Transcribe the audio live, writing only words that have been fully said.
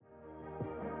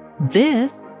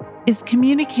This is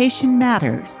Communication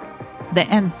Matters, the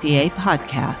NCA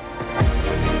podcast.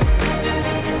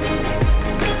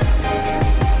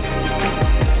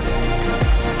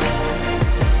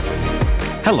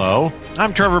 Hello,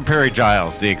 I'm Trevor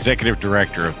Perry-Giles, the Executive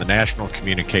Director of the National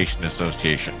Communication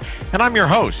Association, and I'm your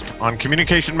host on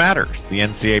Communication Matters, the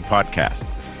NCA podcast.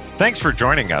 Thanks for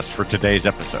joining us for today's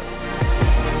episode.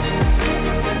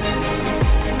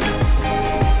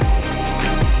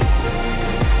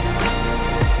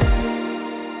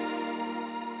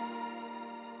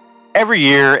 Every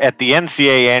year at the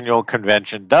NCA annual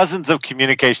convention, dozens of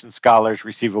communication scholars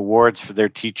receive awards for their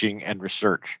teaching and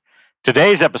research.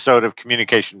 Today's episode of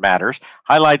Communication Matters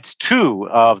highlights two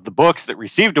of the books that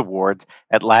received awards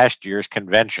at last year's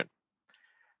convention.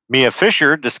 Mia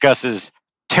Fisher discusses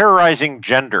Terrorizing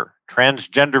Gender,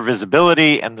 Transgender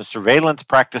Visibility and the Surveillance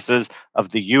Practices of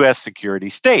the U.S.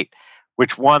 Security State,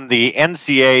 which won the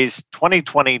NCA's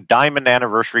 2020 Diamond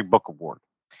Anniversary Book Award.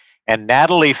 And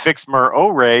Natalie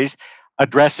Fixmer-O'Reis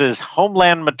addresses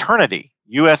Homeland Maternity,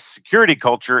 U.S. Security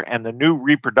Culture, and the New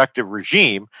Reproductive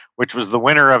Regime, which was the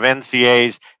winner of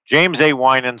NCA's James A.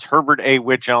 Winans Herbert A.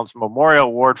 Wych-Elms Memorial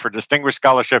Award for Distinguished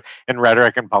Scholarship in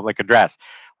Rhetoric and Public Address,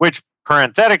 which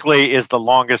parenthetically is the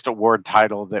longest award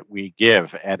title that we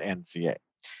give at NCA.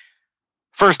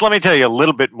 First, let me tell you a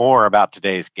little bit more about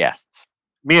today's guests.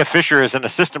 Mia Fisher is an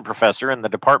assistant professor in the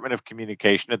Department of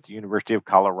Communication at the University of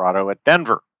Colorado at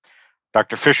Denver.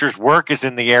 Dr. Fisher's work is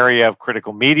in the area of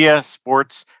critical media,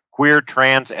 sports, queer,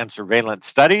 trans, and surveillance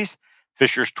studies.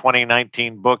 Fisher's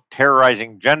 2019 book,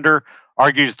 Terrorizing Gender,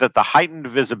 argues that the heightened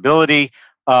visibility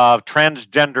of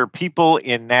transgender people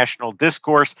in national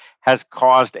discourse has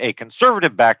caused a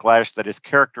conservative backlash that is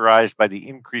characterized by the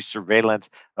increased surveillance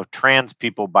of trans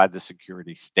people by the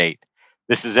security state.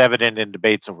 This is evident in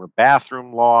debates over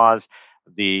bathroom laws,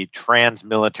 the trans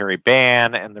military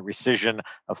ban, and the rescission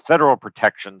of federal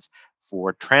protections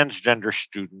for transgender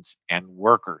students and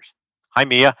workers. Hi,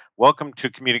 Mia. Welcome to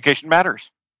Communication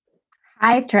Matters.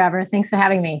 Hi, Trevor. Thanks for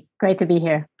having me. Great to be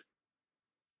here.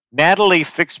 Natalie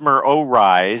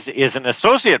Fixmer-O'Reis is an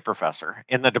associate professor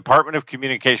in the Department of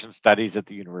Communication Studies at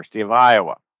the University of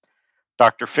Iowa.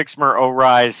 Dr.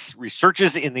 Fixmer-O'Reis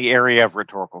researches in the area of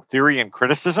rhetorical theory and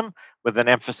criticism with an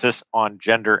emphasis on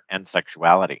gender and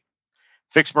sexuality.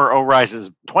 Fixmer-O'Reis's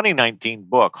 2019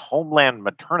 book, Homeland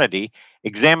Maternity,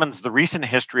 examines the recent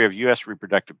history of U.S.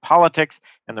 reproductive politics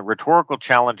and the rhetorical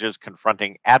challenges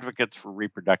confronting advocates for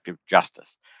reproductive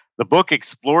justice. The book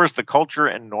explores the culture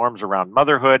and norms around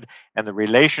motherhood and the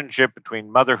relationship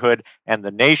between motherhood and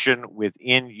the nation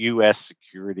within U.S.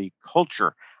 security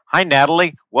culture. Hi,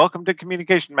 Natalie. Welcome to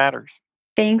Communication Matters.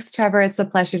 Thanks, Trevor. It's a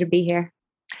pleasure to be here.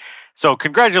 So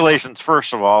congratulations,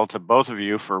 first of all, to both of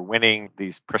you for winning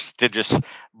these prestigious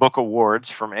book awards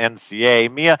from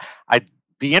NCA. Mia, I'd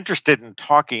be interested in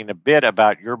talking a bit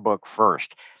about your book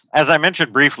first. As I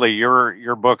mentioned briefly,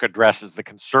 your book addresses the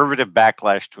conservative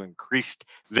backlash to increased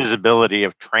visibility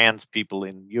of trans people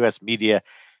in U.S. media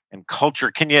and culture.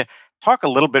 Can you talk a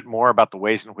little bit more about the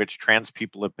ways in which trans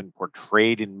people have been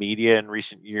portrayed in media in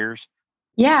recent years?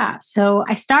 Yeah. So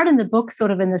I started the book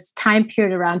sort of in this time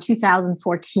period around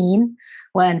 2014,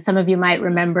 when some of you might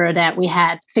remember that we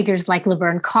had figures like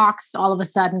Laverne Cox all of a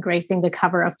sudden gracing the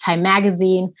cover of Time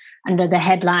magazine under the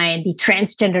headline, The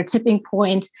Transgender Tipping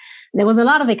Point. There was a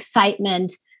lot of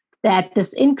excitement that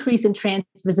this increase in trans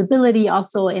visibility,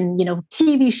 also in,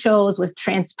 TV shows with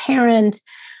transparent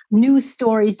news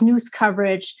stories, news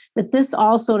coverage, that this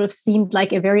all sort of seemed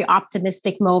like a very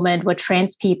optimistic moment where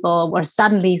trans people were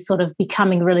suddenly sort of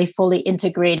becoming really fully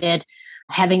integrated,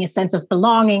 having a sense of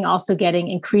belonging, also getting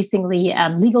increasingly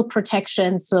legal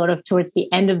protections sort of towards the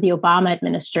end of the Obama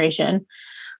administration.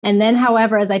 And then,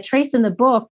 however, as I trace in the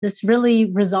book, this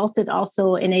really resulted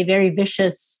also in a very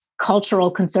vicious cultural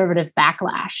conservative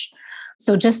backlash.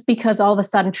 So just because all of a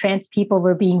sudden trans people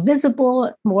were being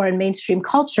visible more in mainstream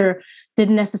culture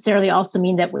didn't necessarily also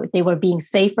mean that they were being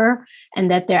safer and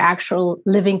that their actual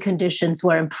living conditions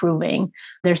were improving.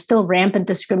 There's still rampant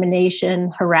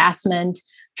discrimination, harassment.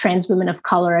 Trans women of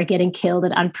color are getting killed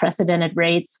at unprecedented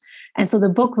rates. And so the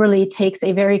book really takes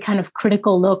a very kind of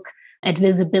critical look at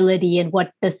visibility and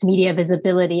what this media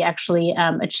visibility actually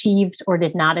achieved or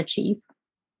did not achieve.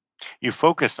 You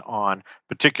focus on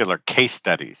particular case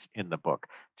studies in the book,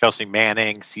 Chelsea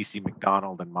Manning, CeCe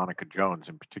McDonald, and Monica Jones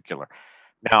in particular.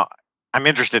 Now, I'm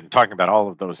interested in talking about all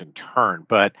of those in turn,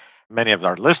 but many of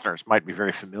our listeners might be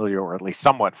very familiar, or at least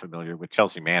somewhat familiar, with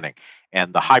Chelsea Manning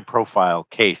and the high-profile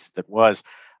case that was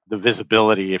the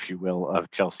visibility, if you will,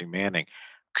 of Chelsea Manning.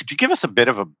 Could you give us a bit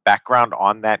of a background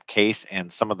on that case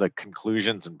and some of the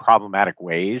conclusions and problematic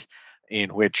ways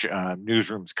in which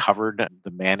newsrooms covered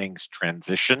the Manning's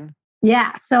transition.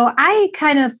 Yeah, so I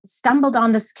kind of stumbled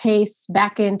on this case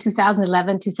back in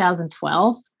 2011,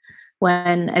 2012,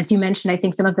 when, as you mentioned, I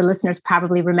think some of the listeners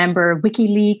probably remember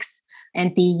WikiLeaks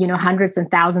and the hundreds and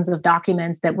thousands of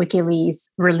documents that WikiLeaks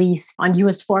released on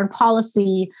U.S. foreign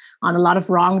policy, on a lot of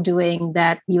wrongdoing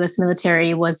that the U.S.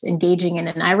 military was engaging in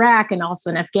Iraq and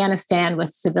also in Afghanistan,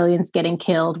 with civilians getting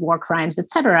killed, war crimes,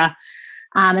 etc.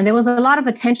 And there was a lot of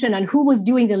attention on who was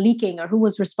doing the leaking or who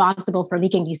was responsible for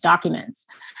leaking these documents.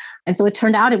 And so it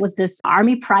turned out it was this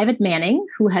Army Private Manning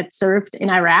who had served in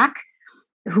Iraq,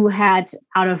 who had,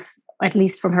 out of, at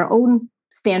least from her own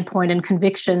standpoint and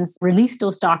convictions, released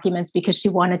those documents because she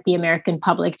wanted the American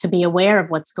public to be aware of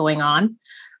what's going on,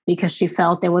 because she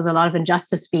felt there was a lot of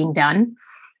injustice being done.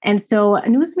 And so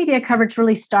news media coverage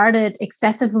really started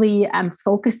excessively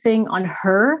focusing on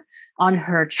her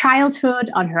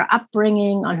childhood, on her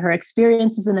upbringing, on her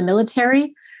experiences in the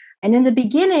military. And in the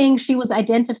beginning, she was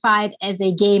identified as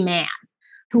a gay man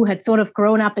who had sort of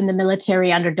grown up in the military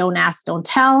under Don't Ask, Don't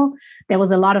Tell. There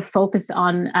was a lot of focus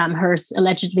on her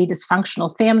allegedly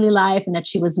dysfunctional family life and that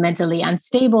she was mentally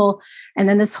unstable. And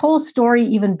then this whole story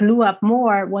even blew up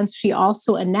more once she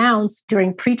also announced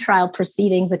during pretrial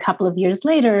proceedings a couple of years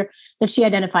later that she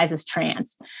identifies as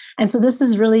trans. And so this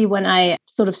is really when I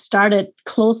sort of started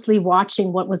closely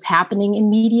watching what was happening in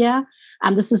media.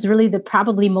 This is really the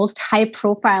probably most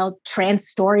high-profile trans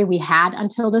story we had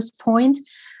until this point.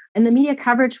 And the media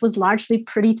coverage was largely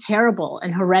pretty terrible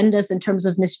and horrendous in terms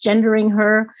of misgendering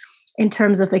her, in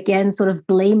terms of, again, sort of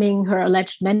blaming her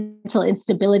alleged mental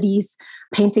instabilities,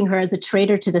 painting her as a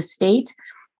traitor to the state.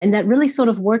 And that really sort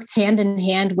of worked hand in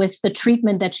hand with the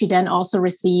treatment that she then also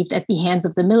received at the hands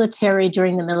of the military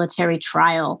during the military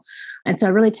trial. And so I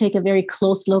really take a very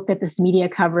close look at this media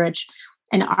coverage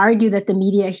and argue that the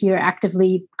media here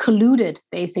actively colluded,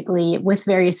 basically, with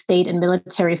various state and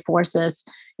military forces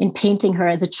in painting her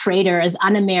as a traitor, as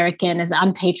un-American, as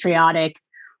unpatriotic,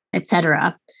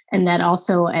 etc. And that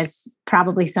also, as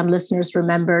probably some listeners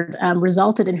remembered,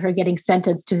 resulted in her getting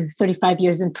sentenced to 35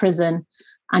 years in prison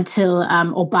until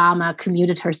Obama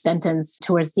commuted her sentence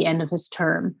towards the end of his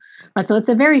term. But so it's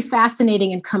a very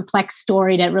fascinating and complex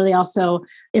story that really also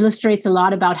illustrates a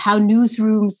lot about how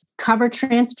newsrooms cover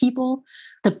trans people,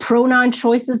 the pronoun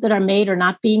choices that are made or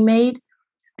not being made.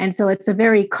 And so it's a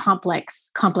very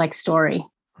complex story.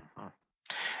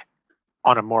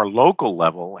 On a more local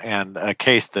level, and a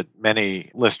case that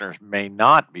many listeners may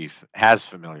not be as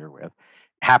familiar with,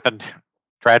 happened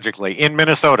tragically in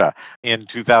Minnesota in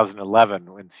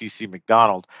 2011 when CeCe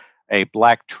McDonald, a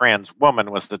Black trans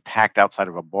woman, was attacked outside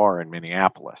of a bar in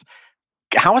Minneapolis.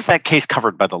 How was that case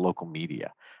covered by the local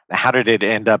media? How did it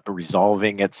end up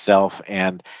resolving itself?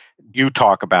 And you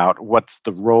talk about what's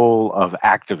the role of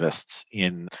activists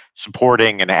in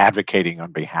supporting and advocating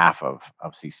on behalf of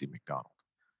CeCe McDonald.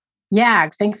 Yeah,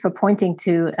 thanks for pointing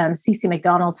to CeCe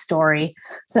McDonald's story.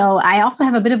 So I also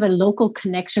have a bit of a local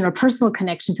connection or personal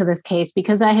connection to this case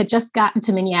because I had just gotten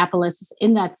to Minneapolis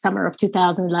in that summer of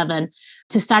 2011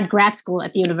 to start grad school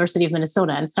at the University of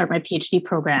Minnesota and start my PhD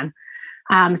program.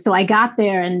 So I got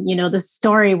there and, this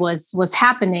story was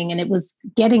happening and it was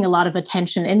getting a lot of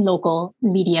attention in local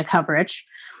media coverage.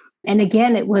 And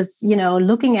again, it was,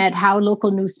 looking at how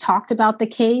local news talked about the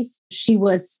case. She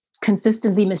was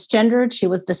consistently misgendered. She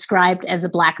was described as a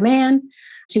Black man.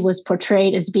 She was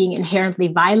portrayed as being inherently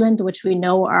violent, which we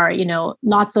know are,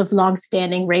 lots of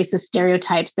longstanding racist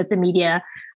stereotypes that the media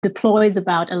deploys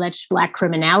about alleged Black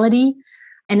criminality.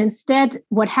 And instead,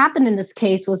 what happened in this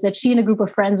case was that she and a group of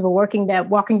friends were walking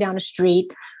down a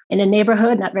street in a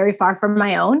neighborhood not very far from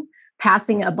my own,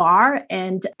 passing a bar,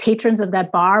 and patrons of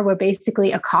that bar were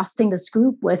basically accosting this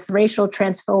group with racial,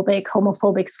 transphobic,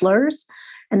 homophobic slurs.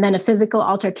 And then a physical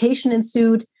altercation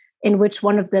ensued in which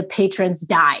one of the patrons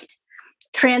died.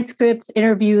 Transcripts,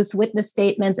 interviews, witness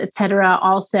statements, etc.,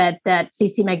 all said that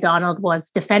CeCe McDonald was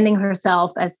defending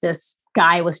herself as this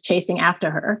guy was chasing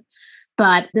after her.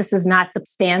 But this is not the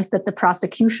stance that the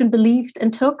prosecution believed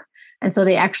and took. And so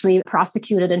they actually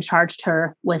prosecuted and charged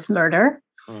her with murder.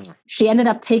 She ended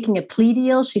up taking a plea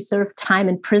deal. She served time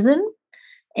in prison.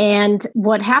 And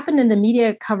what happened in the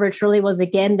media coverage really was,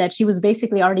 again, that she was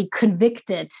basically already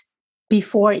convicted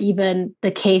before even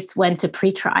the case went to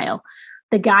pretrial.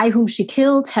 The guy whom she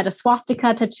killed had a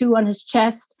swastika tattoo on his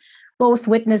chest. Both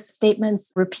witness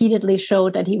statements repeatedly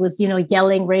showed that he was,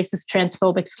 yelling racist,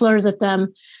 transphobic slurs at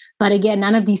them. But again,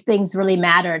 none of these things really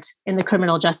mattered in the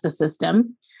criminal justice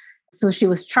system. So she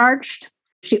was charged.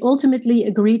 She ultimately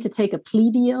agreed to take a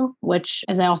plea deal, which,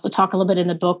 as I also talk a little bit in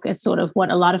the book, is sort of what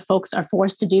a lot of folks are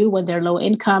forced to do when they're low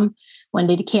income, when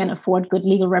they can't afford good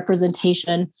legal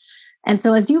representation. And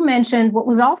so, as you mentioned, what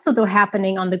was also though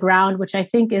happening on the ground, which I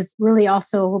think is really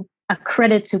also a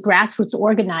credit to grassroots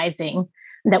organizing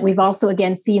that we've also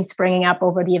again seen springing up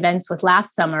over the events with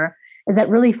last summer, is that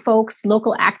really folks,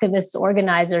 local activists,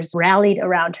 organizers rallied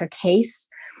around her case.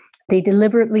 They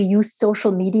deliberately used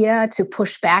social media to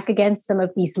push back against some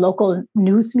of these local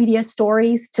news media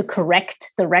stories, to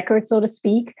correct the record, so to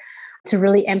speak, to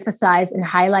really emphasize and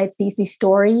highlight Cece's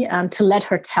story, to let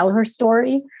her tell her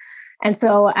story. And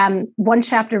so one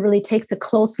chapter really takes a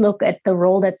close look at the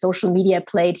role that social media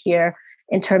played here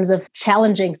in terms of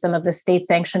challenging some of the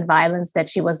state-sanctioned violence that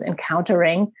she was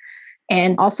encountering,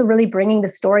 and also really bringing the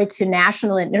story to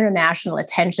national and international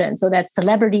attention so that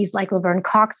celebrities like Laverne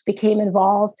Cox became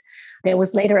involved. There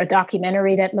was later a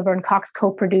documentary that Laverne Cox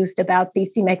co-produced about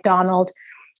Cece McDonald,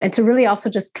 and to really also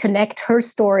just connect her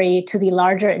story to the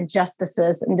larger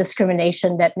injustices and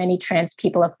discrimination that many trans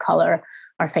people of color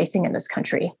are facing in this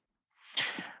country.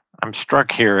 I'm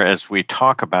struck here as we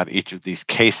talk about each of these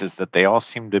cases that they all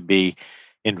seem to be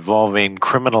involving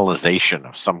criminalization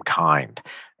of some kind.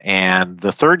 And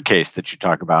the third case that you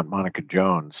talk about, Monica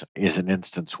Jones, is an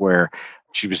instance where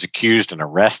she was accused and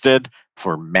arrested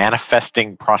for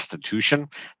manifesting prostitution.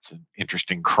 It's an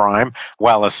interesting crime,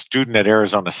 while a student at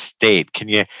Arizona State. Can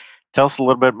you tell us a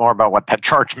little bit more about what that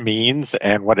charge means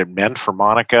and what it meant for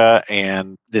Monica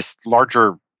and this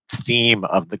larger theme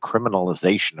of the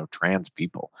criminalization of trans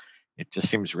people? It just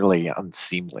seems really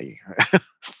unseemly.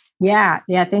 Yeah.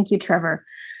 Thank you, Trevor.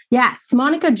 Yes,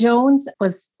 Monica Jones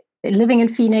was living in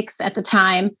Phoenix at the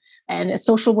time and a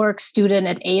social work student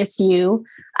at ASU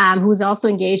who was also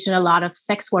engaged in a lot of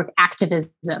sex work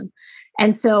activism.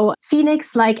 And so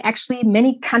Phoenix, like actually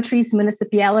many countries,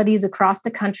 municipalities across the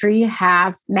country,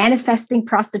 have manifesting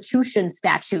prostitution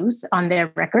statutes on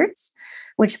their records,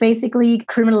 which basically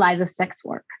criminalizes sex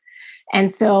work. And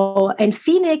so in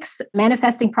Phoenix,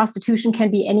 manifesting prostitution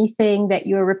can be anything that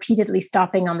you're repeatedly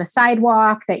stopping on the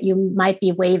sidewalk, that you might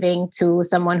be waving to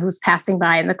someone who's passing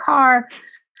by in the car.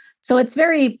 So it's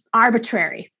very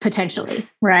arbitrary, potentially,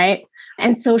 right?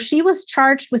 And so she was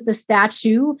charged with the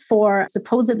statute for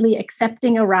supposedly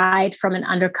accepting a ride from an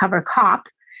undercover cop.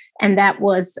 And that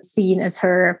was seen as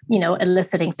her,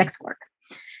 eliciting sex work.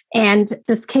 And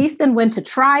this case then went to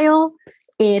trial.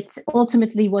 It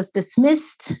ultimately was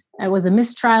dismissed. It was a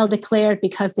mistrial declared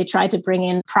because they tried to bring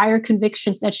in prior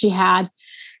convictions that she had.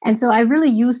 And so I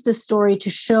really used this story to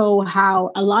show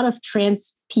how a lot of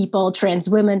trans people, trans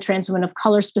women of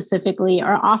color specifically,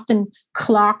 are often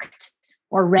clocked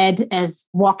or read as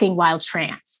walking while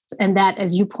trans. And that,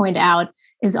 as you point out,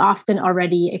 is often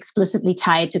already explicitly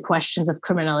tied to questions of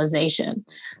criminalization.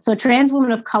 So a trans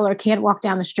woman of color can't walk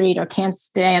down the street or can't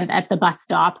stand at the bus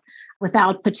stop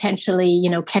without potentially,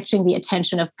 catching the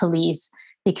attention of police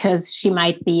because she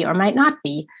might be or might not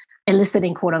be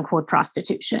eliciting quote unquote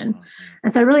prostitution.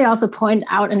 And so I really also point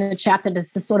out in the chapter that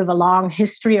this is sort of a long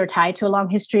history or tied to a long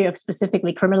history of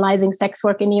specifically criminalizing sex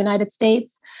work in the United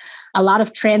States. A lot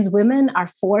of trans women are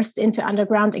forced into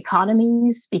underground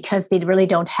economies because they really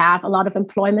don't have a lot of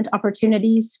employment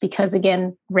opportunities because,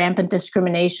 again, rampant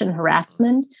discrimination,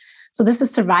 harassment. So this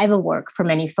is survival work for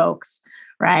many folks,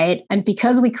 right? And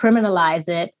because we criminalize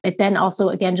it, it then also,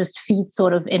 again, just feeds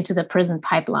sort of into the prison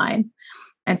pipeline.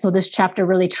 And so this chapter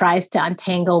really tries to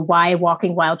untangle why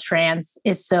walking while trans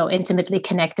is so intimately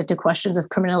connected to questions of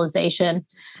criminalization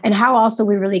and how also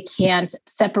we really can't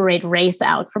separate race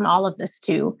out from all of this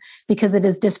too, because it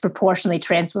is disproportionately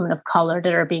trans women of color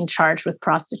that are being charged with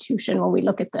prostitution when we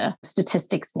look at the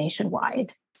statistics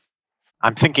nationwide.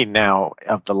 I'm thinking now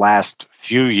of the last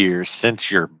few years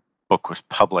since your book was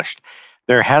published.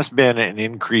 There has been an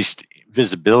increased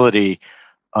visibility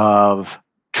of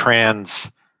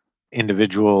trans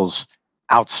individuals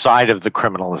outside of the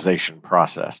criminalization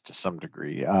process to some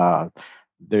degree.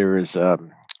 There is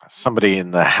somebody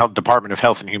in the Department of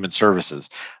Health and Human Services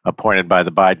appointed by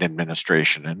the Biden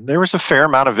administration, and there was a fair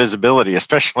amount of visibility,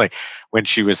 especially when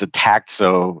she was attacked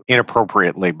so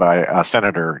inappropriately by a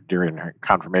senator during her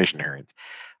confirmation hearings.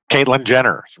 Caitlyn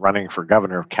Jenner is running for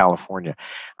governor of California.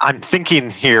 I'm thinking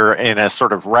here in a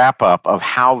sort of wrap up of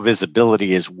how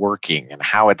visibility is working and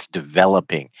how it's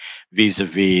developing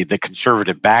vis-a-vis the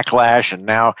conservative backlash. And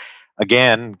now,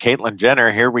 again, Caitlyn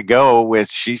Jenner, here we go with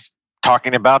she's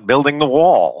talking about building the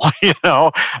wall,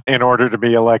 in order to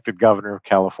be elected governor of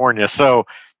California. So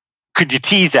could you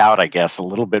tease out, I guess, a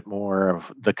little bit more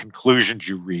of the conclusions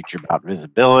you reach about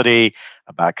visibility,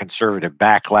 about conservative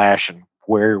backlash, and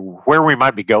where we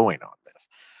might be going on this?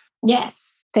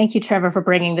 Yes. Thank you, Trevor, for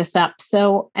bringing this up.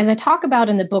 So as I talk about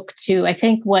in the book too, I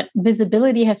think what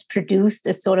visibility has produced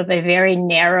is sort of a very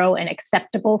narrow and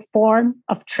acceptable form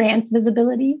of trans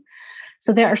visibility.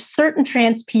 So there are certain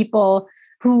trans people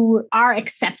who are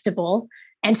acceptable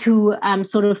and who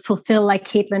sort of fulfill, like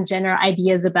Caitlyn Jenner,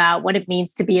 ideas about what it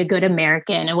means to be a good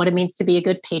American and what it means to be a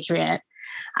good patriot.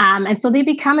 And so they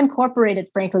become incorporated,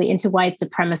 frankly, into white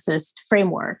supremacist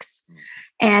frameworks.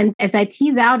 And as I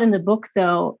tease out in the book,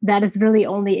 though, that is really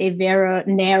only a very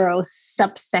narrow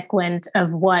subsequent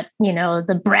of what,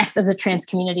 the breadth of the trans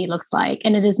community looks like.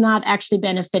 And it is not actually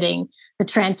benefiting the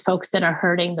trans folks that are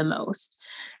hurting the most.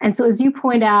 And so, as you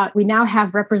point out, we now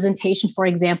have representation, for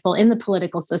example, in the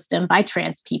political system by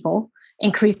trans people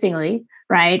increasingly,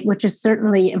 right? Which is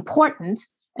certainly important.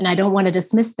 And I don't want to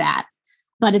dismiss that.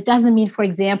 But it doesn't mean, for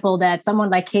example, that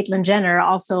someone like Caitlyn Jenner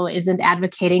also isn't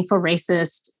advocating for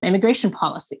racist immigration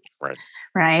policies,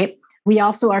 right? We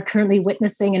also are currently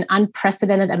witnessing an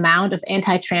unprecedented amount of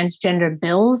anti-transgender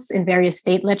bills in various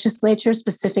state legislatures,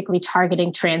 specifically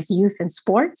targeting trans youth in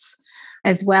sports,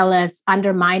 as well as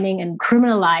undermining and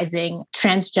criminalizing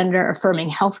transgender affirming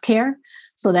healthcare,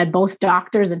 so that both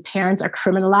doctors and parents are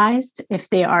criminalized if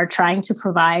they are trying to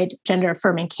provide gender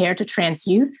affirming care to trans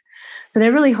youth. So there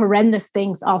are really horrendous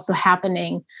things also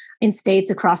happening in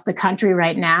states across the country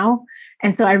right now.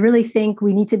 And so I really think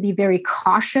we need to be very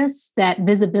cautious that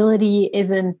visibility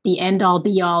isn't the end all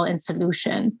be all and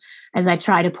solution, as I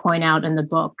try to point out in the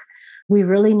book. We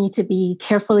really need to be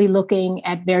carefully looking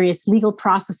at various legal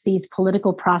processes,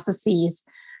 political processes,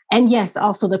 and yes,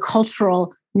 also the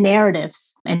cultural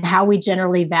narratives and how we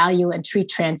generally value and treat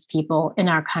trans people in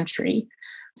our country.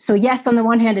 So yes, on the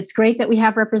one hand, it's great that we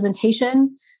have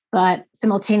representation, but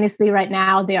simultaneously right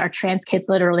now, there are trans kids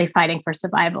literally fighting for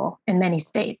survival in many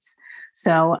states.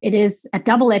 So it is a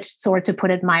double-edged sword, to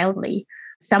put it mildly.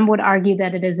 Some would argue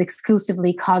that it is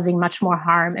exclusively causing much more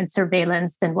harm and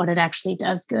surveillance than what it actually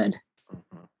does good.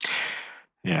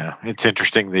 Yeah, it's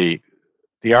interesting.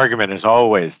 The argument is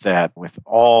always that with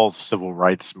all civil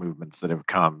rights movements that have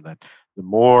come, that the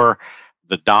more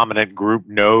the dominant group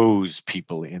knows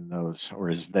people in those, or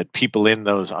is that people in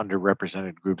those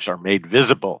underrepresented groups are made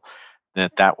visible,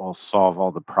 that will solve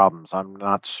all the problems. I'm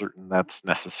not certain that's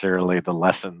necessarily the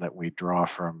lesson that we draw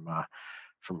from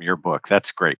your book.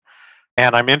 That's great.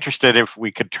 And I'm interested if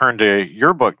we could turn to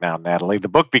your book now, Natalie. The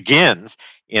book begins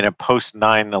in a post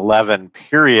 9/11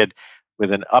 period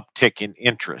with an uptick in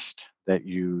interest that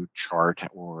you chart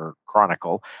or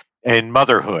chronicle in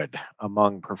motherhood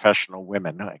among professional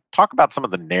women. Talk about some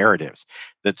of the narratives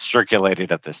that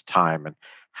circulated at this time and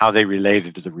how they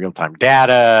related to the real-time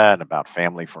data and about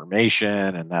family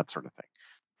formation and that sort of thing.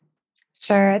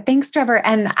 Sure. Thanks, Trevor.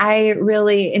 And I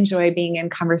really enjoy being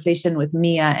in conversation with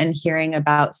Mia and hearing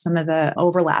about some of the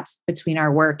overlaps between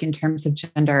our work in terms of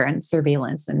gender and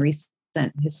surveillance and recent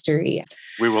history.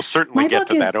 We will certainly get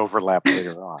to that overlap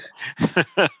later on.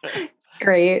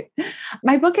 Great.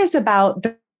 My book is about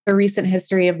the recent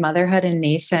history of motherhood and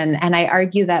nation. And I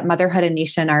argue that motherhood and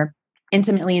nation are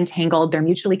intimately entangled. They're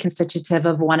mutually constitutive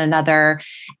of one another,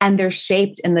 and they're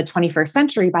shaped in the 21st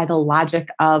century by the logic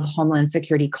of Homeland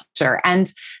Security culture.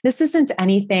 And this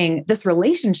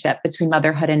relationship between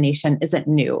motherhood and nation isn't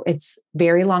new. It's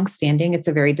very longstanding. It's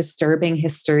a very disturbing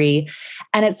history.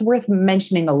 And it's worth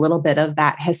mentioning a little bit of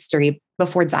that history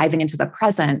before diving into the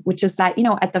present, which is that,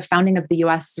 at the founding of the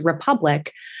US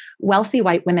Republic, wealthy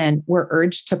white women were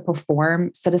urged to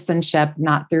perform citizenship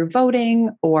not through voting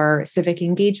or civic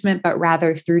engagement, but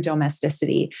rather through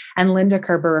domesticity. And Linda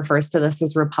Kerber refers to this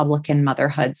as Republican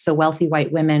motherhood. So wealthy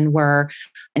white women were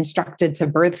instructed to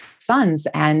birth sons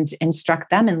and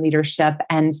instruct them in leadership.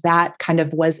 And that kind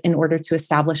of was in order to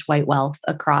establish white wealth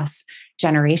across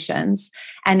generations.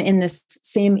 And in this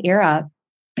same era,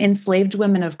 enslaved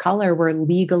women of color were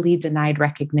legally denied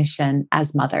recognition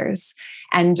as mothers.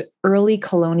 And early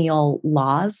colonial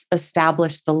laws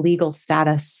established the legal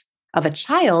status of a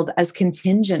child as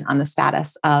contingent on the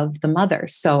status of the mother.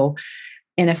 So,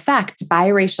 in effect,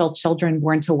 biracial children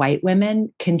born to white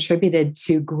women contributed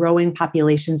to growing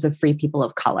populations of free people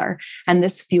of color. And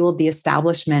this fueled the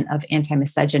establishment of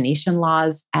anti-miscegenation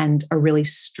laws and a really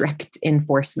strict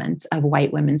enforcement of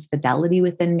white women's fidelity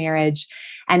within marriage.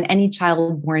 And any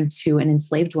child born to an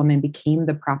enslaved woman became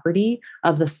the property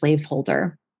of the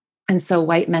slaveholder. And so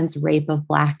white men's rape of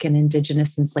Black and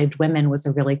Indigenous enslaved women was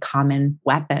a really common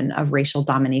weapon of racial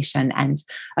domination and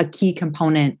a key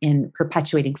component in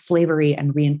perpetuating slavery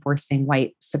and reinforcing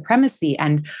white supremacy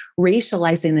and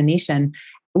racializing the nation,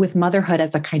 with motherhood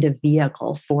as a kind of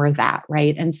vehicle for that,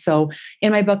 right? And so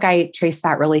in my book, I trace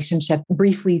that relationship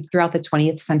briefly throughout the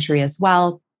 20th century as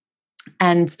well,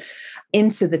 and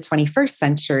into the 21st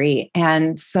century.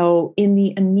 And so in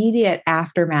the immediate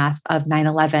aftermath of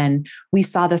 9/11, we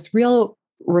saw this real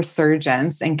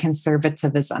resurgence in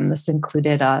conservatism. This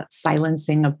included a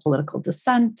silencing of political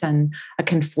dissent and a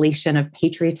conflation of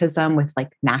patriotism with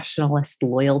like nationalist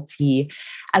loyalty,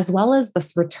 as well as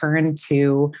this return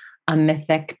to a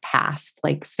mythic past.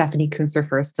 Like Stephanie Coontz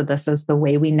refers to this as the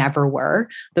way we never were,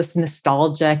 this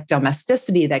nostalgic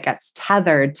domesticity that gets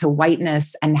tethered to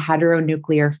whiteness and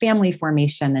heteronuclear family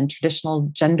formation and traditional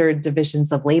gendered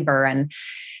divisions of labor. And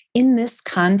in this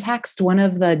context, one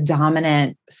of the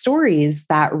dominant stories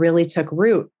that really took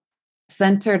root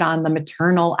centered on the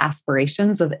maternal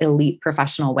aspirations of elite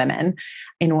professional women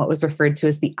in what was referred to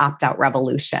as the opt-out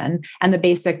revolution. And the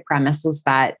basic premise was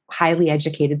that highly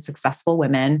educated, successful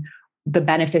women, the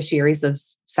beneficiaries of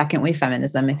second wave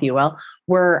feminism, if you will,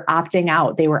 were opting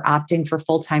out. They were opting for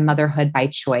full-time motherhood by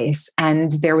choice.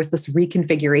 And there was this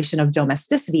reconfiguration of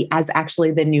domesticity as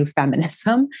actually the new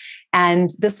feminism.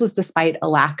 And this was despite a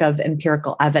lack of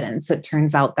empirical evidence. It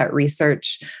turns out that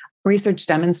research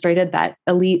demonstrated that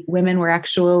elite women were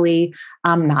actually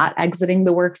not exiting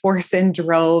the workforce in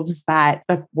droves, that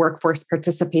the workforce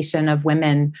participation of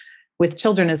women with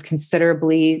children has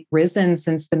considerably risen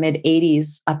since the mid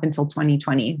 80s up until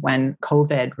 2020, when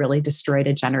COVID really destroyed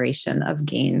a generation of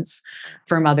gains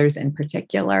for mothers in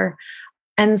particular.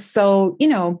 And so,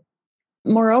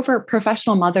 moreover,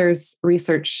 professional mothers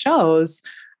research shows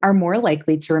are more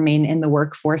likely to remain in the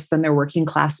workforce than their working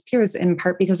class peers, in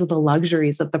part because of the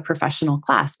luxuries of the professional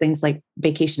class, things like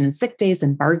vacation and sick days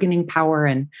and bargaining power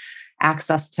and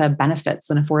access to benefits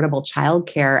and affordable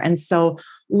childcare. And so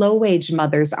low-wage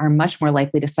mothers are much more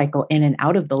likely to cycle in and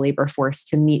out of the labor force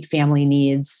to meet family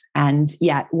needs. And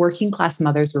yet working class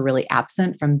mothers were really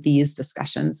absent from these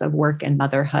discussions of work and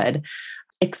motherhood,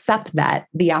 except that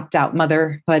the opt-out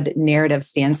motherhood narrative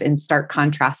stands in stark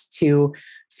contrast to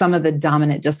some of the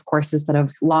dominant discourses that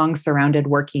have long surrounded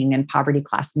working and poverty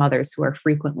class mothers, who are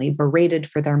frequently berated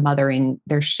for their mothering,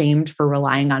 they're shamed for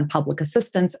relying on public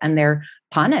assistance, and they're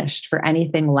punished for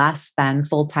anything less than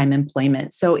full-time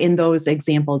employment. So in those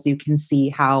examples, you can see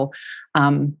how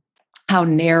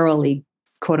narrowly,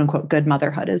 quote unquote, good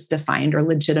motherhood is defined, or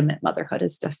legitimate motherhood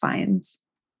is defined.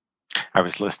 I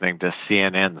was listening to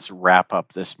CNN's wrap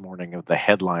up this morning of the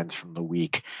headlines from the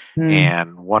week.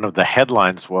 And one of the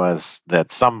headlines was that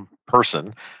some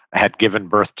person had given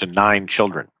birth to 9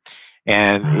 children.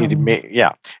 And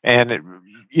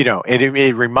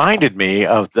it reminded me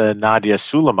of the Nadia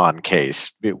Suleiman case,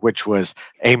 which was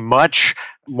a much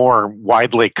more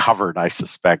widely covered, I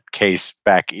suspect, case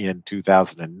back in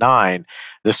 2009.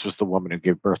 This was the woman who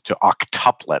gave birth to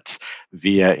octuplets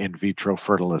via in vitro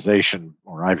fertilization,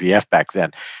 or IVF back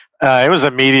then. It was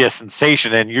a media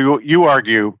sensation, and you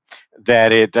argue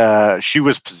that she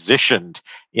was positioned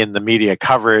in the media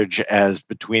coverage as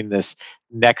between this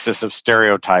nexus of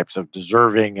stereotypes of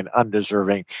deserving and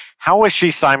undeserving. How was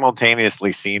she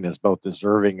simultaneously seen as both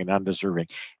deserving and undeserving?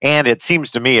 And it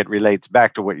seems to me it relates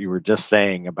back to what you were just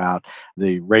saying about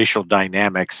the racial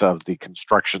dynamics of the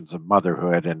constructions of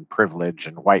motherhood and privilege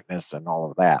and whiteness and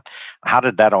all of that. How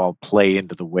did that all play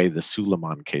into the way the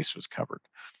Suleiman case was covered?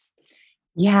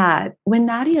 Yeah, when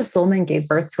Nadia Suleiman gave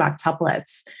birth to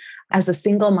octuplets, as a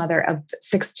single mother of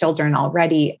 6 children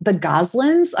already, The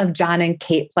Goslings of John and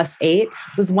Kate Plus 8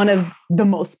 was one of the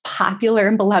most popular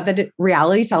and beloved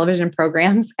reality television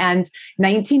programs. And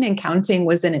 19 and Counting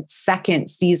was in its 2nd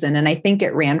season. And I think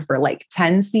it ran for like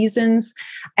 10 seasons.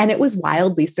 And it was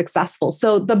wildly successful.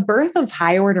 So the birth of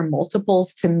high order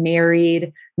multiples to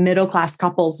married middle-class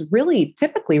couples really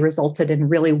typically resulted in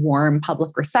really warm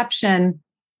public reception,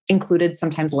 included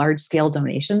sometimes large-scale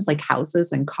donations like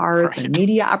houses and cars and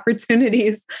media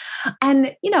opportunities.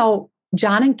 And,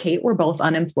 John and Kate were both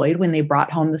unemployed when they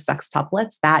brought home the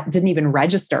sextuplets. That didn't even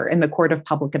register in the court of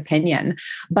public opinion.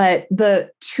 But the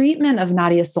treatment of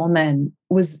Nadia Suleiman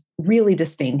was really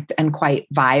distinct and quite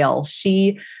vile.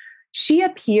 She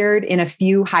appeared in a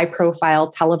few high-profile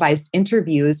televised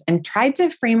interviews and tried to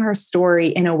frame her story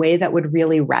in a way that would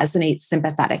really resonate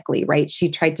sympathetically, right? She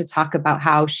tried to talk about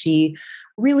how she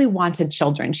really wanted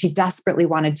children. She desperately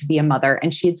wanted to be a mother,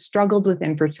 and she had struggled with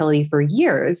infertility for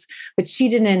years, but she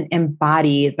didn't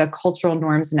embody the cultural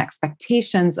norms and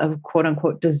expectations of quote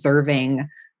unquote deserving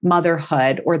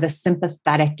motherhood or the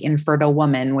sympathetic infertile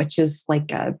woman, which is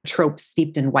like a trope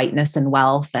steeped in whiteness and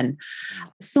wealth. And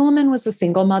Suleiman was a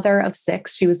single mother of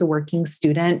 6. She was a working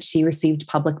student. She received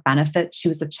public benefits. She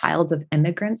was a child of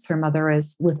immigrants. Her mother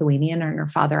is Lithuanian and her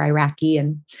father Iraqi.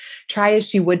 And try as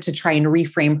she would to try and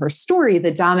reframe her story,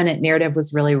 the dominant narrative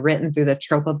was really written through the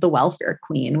trope of the welfare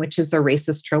queen, which is a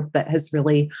racist trope that has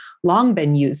really long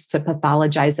been used to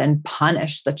pathologize and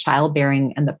punish the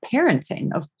childbearing and the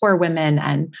parenting of poor women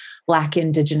and Black,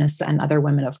 Indigenous, and other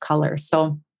women of color.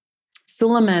 So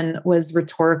Suleiman was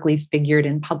rhetorically figured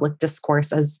in public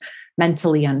discourse as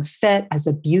mentally unfit, as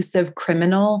abusive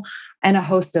criminal, and a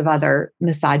host of other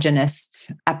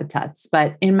misogynist epithets.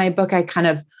 But in my book, I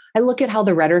look at how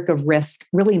the rhetoric of risk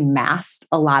really masked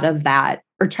a lot of that,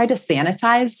 or tried to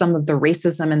sanitize some of the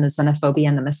racism and the xenophobia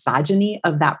and the misogyny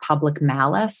of that public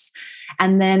malice.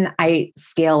 And then I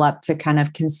scale up to kind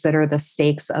of consider the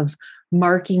stakes of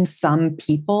marking some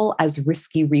people as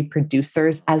risky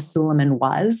reproducers, as Suleiman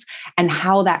was, and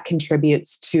how that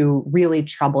contributes to really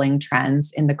troubling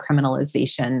trends in the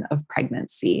criminalization of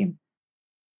pregnancy.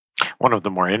 One of the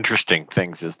more interesting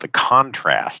things is the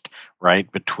contrast,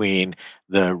 right, between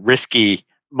the risky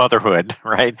motherhood,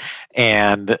 right,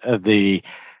 and the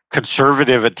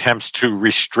conservative attempts to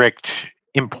restrict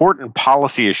important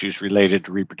policy issues related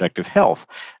to reproductive health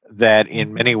that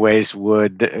in many ways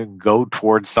would go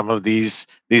towards some of these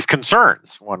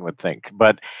concerns, one would think.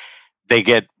 But they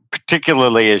get,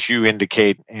 particularly as you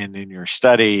indicate, and in your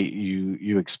study,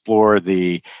 you explore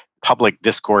the public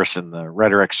discourse and the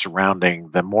rhetoric surrounding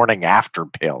the morning after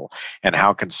pill and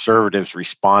how conservatives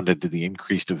responded to the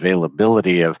increased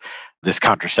availability of this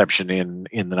contraception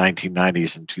in the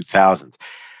 1990s and 2000s.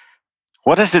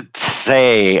 What does it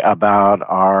say about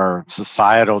our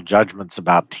societal judgments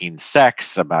about teen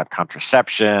sex, about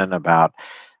contraception, about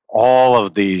all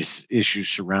of these issues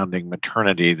surrounding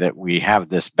maternity that we have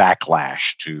this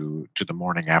backlash to the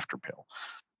morning after pill?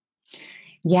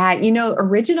 Yeah,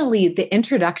 originally the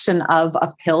introduction of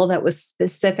a pill that was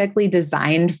specifically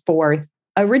designed for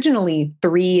originally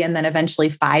 3 and then eventually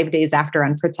 5 days after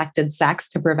unprotected sex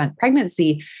to prevent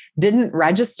pregnancy didn't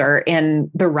register in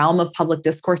the realm of public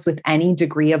discourse with any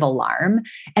degree of alarm.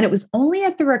 And it was only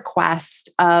at the request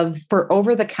for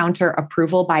over-the-counter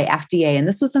approval by FDA, and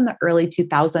this was in the early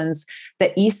 2000s,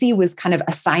 that EC was kind of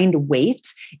assigned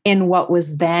weight in what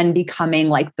was then becoming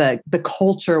like the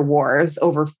culture wars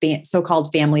over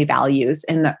so-called family values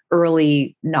in the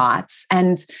early noughts.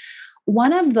 And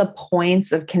one of the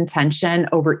points of contention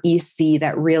over EC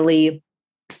that really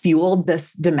fueled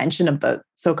this dimension of the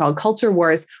so-called culture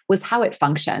wars was how it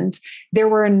functioned. There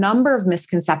were a number of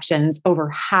misconceptions over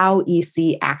how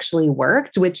EC actually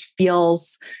worked, which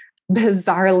feels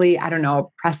bizarrely,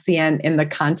 prescient in the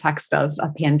context of a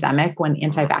pandemic when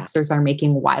anti-vaxxers are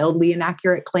making wildly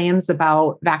inaccurate claims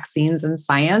about vaccines and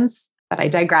science. But I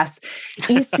digress.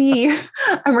 EC,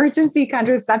 emergency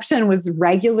contraception, was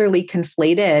regularly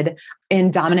conflated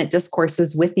in dominant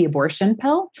discourses with the abortion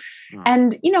pill.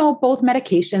 And, both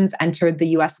medications entered the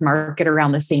US market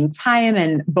around the same time,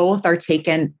 and both are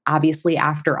taken obviously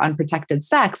after unprotected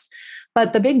sex.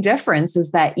 But the big difference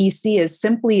is that EC is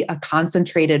simply a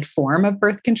concentrated form of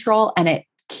birth control, and it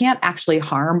can't actually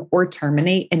harm or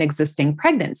terminate an existing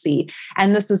pregnancy.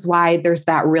 And this is why there's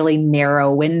that really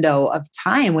narrow window of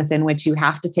time within which you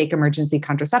have to take emergency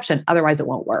contraception. Otherwise, it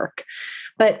won't work.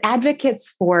 But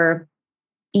advocates for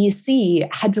EC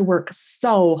had to work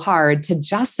so hard to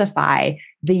justify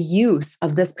the use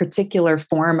of this particular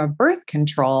form of birth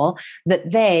control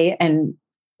that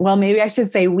maybe I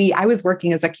should say I was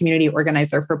working as a community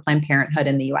organizer for Planned Parenthood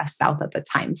in the US South at the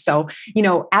time. So,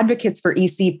 advocates for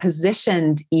EC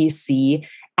positioned EC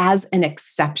as an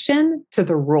exception to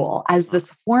the rule, as this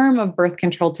form of birth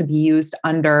control to be used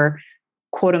under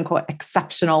quote unquote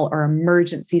exceptional or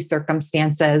emergency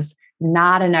circumstances,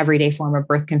 not an everyday form of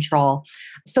birth control.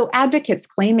 So advocates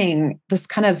claiming this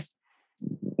kind of,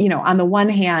 on the one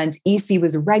hand, EC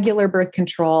was regular birth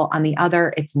control. On the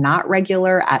other, it's not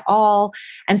regular at all.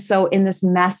 And so in this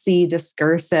messy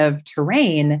discursive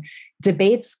terrain,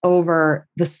 debates over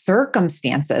the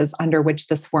circumstances under which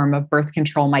this form of birth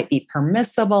control might be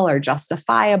permissible or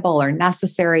justifiable or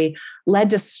necessary led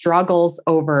to struggles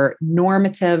over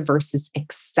normative versus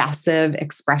excessive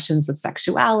expressions of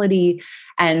sexuality.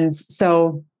 And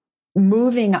so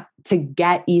moving to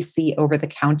get EC over the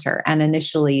counter, and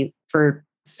initially for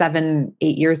 7-8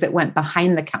 years, it went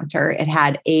behind the counter. It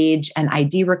had age and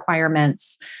ID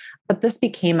requirements, but this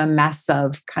became a mess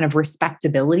of kind of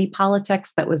respectability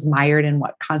politics that was mired in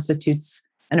what constitutes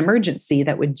an emergency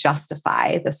that would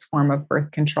justify this form of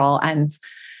birth control. And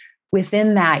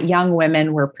within that, young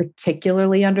women were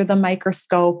particularly under the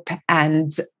microscope,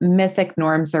 and mythic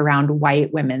norms around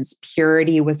white women's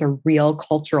purity was a real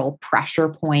cultural pressure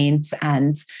point.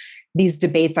 And these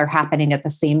debates are happening at the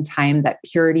same time that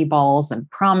purity balls and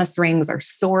promise rings are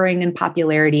soaring in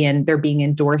popularity, and they're being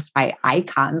endorsed by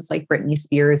icons like Britney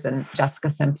Spears and Jessica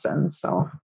Simpson. So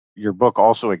your book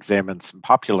also examines some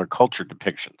popular culture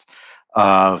depictions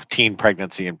of teen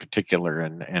pregnancy in particular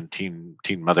and teen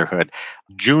motherhood.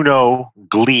 Juno,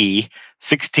 Glee,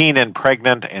 16 and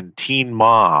Pregnant, and Teen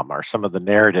Mom are some of the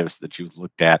narratives that you've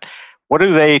looked at. What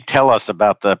do they tell us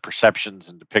about the perceptions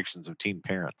and depictions of teen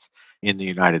parents in the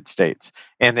United States?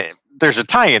 And there's a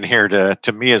tie-in here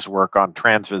to Mia's work on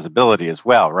transvisibility as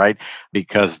well, right?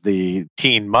 Because the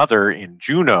teen mother in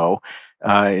Juno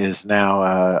is now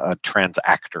a trans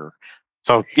actor.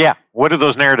 So, yeah, what do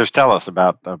those narratives tell us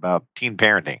about teen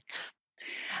parenting?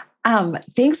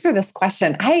 Thanks for this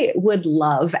question. I would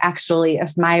love, actually,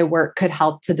 if my work could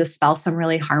help to dispel some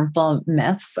really harmful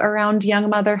myths around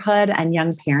young motherhood and young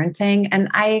parenting. And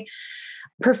I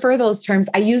prefer those terms.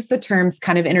 I use the terms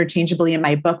kind of interchangeably in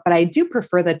my book, but I do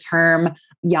prefer the term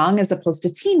young as opposed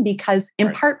to teen because,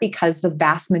 in part, because the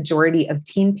vast majority of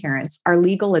teen parents are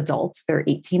legal adults. They're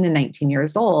 18 and 19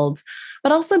 years old,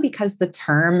 but also because the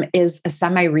term is a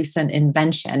semi-recent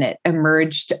invention. It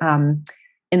emerged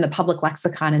in the public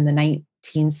lexicon in the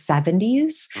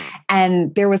 1970s.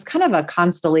 And there was kind of a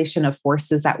constellation of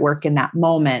forces at work in that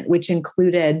moment, which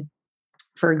included,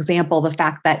 for example, the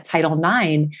fact that Title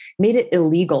IX made it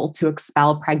illegal to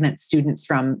expel pregnant students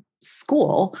from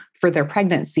school for their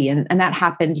pregnancy. And that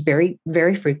happened very,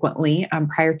 very frequently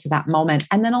prior to that moment.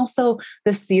 And then also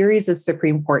the series of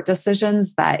Supreme Court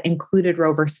decisions that included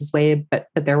Roe versus Wade, but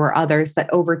there were others that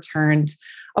overturned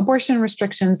abortion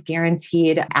restrictions,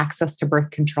 guaranteed access to birth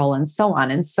control, and so on.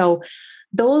 And so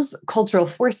those cultural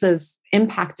forces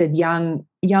impacted young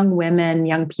women,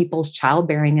 young people's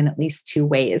childbearing in at least two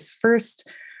ways. First,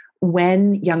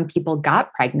 when young people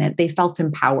got pregnant, they felt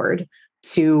empowered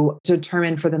to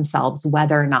determine for themselves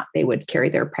whether or not they would carry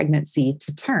their pregnancy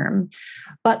to term.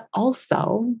 But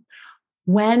also,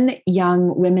 when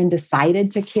young women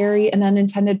decided to carry an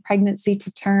unintended pregnancy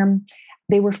to term,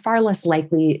 they were far less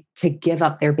likely to give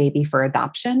up their baby for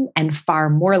adoption and far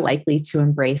more likely to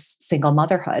embrace single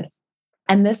motherhood.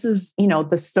 And this is,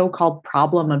 the so-called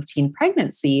problem of teen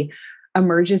pregnancy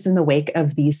emerges in the wake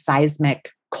of these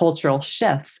seismic cultural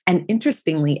shifts. And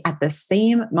interestingly, at the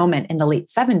same moment in the late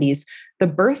 70s, the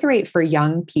birth rate for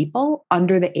young people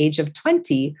under the age of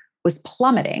 20 was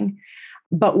plummeting.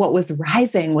 But what was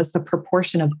rising was the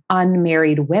proportion of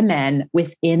unmarried women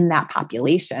within that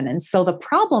population. And so the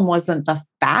problem wasn't the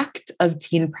fact of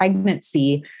teen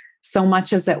pregnancy so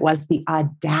much as it was the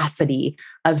audacity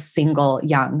of single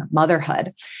young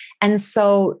motherhood. And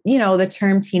so, the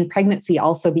term teen pregnancy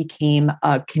also became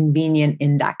a convenient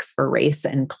index for race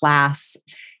and class.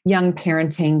 Young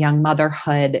parenting, young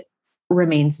motherhood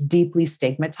remains deeply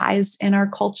stigmatized in our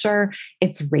culture.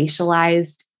 It's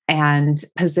racialized and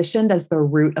positioned as the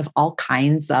root of all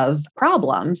kinds of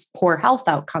problems: poor health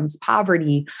outcomes,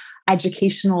 poverty,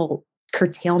 educational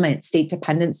curtailment, state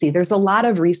dependency. There's a lot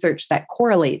of research that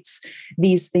correlates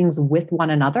these things with one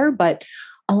another, but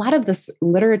a lot of this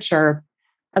literature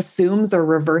assumes or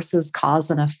reverses cause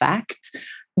and effect.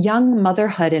 Young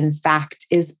motherhood, in fact,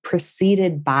 is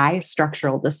preceded by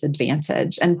structural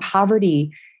disadvantage, and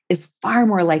poverty is far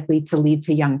more likely to lead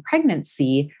to young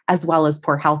pregnancy, as well as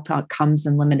poor health outcomes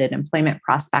and limited employment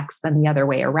prospects, than the other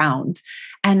way around.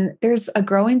 And there's a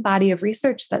growing body of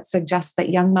research that suggests that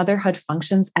young motherhood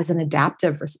functions as an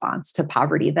adaptive response to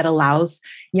poverty that allows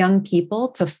young people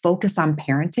to focus on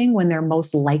parenting when they're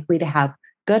most likely to have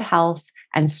good health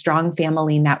and strong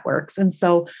family networks. And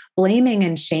so blaming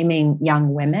and shaming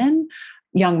young women,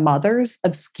 young mothers,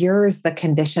 obscures the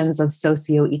conditions of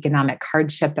socioeconomic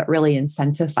hardship that really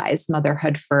incentivize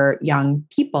motherhood for young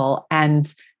people.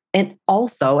 And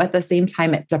also, at the same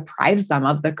time, it deprives them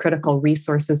of the critical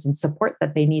resources and support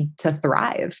that they need to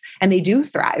thrive. And they do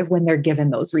thrive when they're given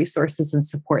those resources and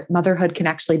support. Motherhood can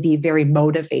actually be very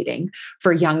motivating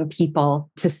for young people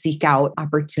to seek out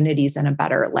opportunities and a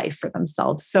better life for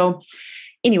themselves. So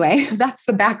anyway, that's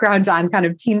the background on kind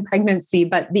of teen pregnancy,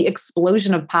 but the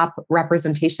explosion of pop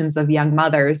representations of young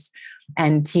mothers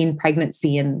and teen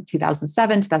pregnancy in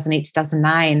 2007, 2008,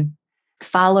 2009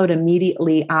 followed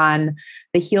immediately on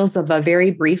the heels of a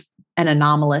very brief and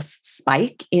anomalous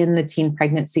spike in the teen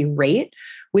pregnancy rate,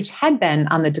 which had been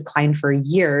on the decline for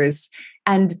years.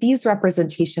 And these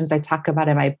representations I talk about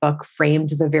in my book framed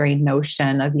the very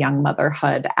notion of young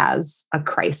motherhood as a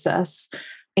crisis,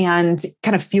 and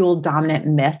kind of fueled dominant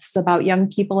myths about young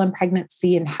people and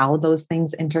pregnancy and how those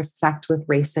things intersect with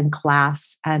race and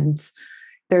class. And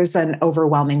there's an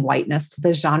overwhelming whiteness to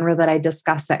the genre that I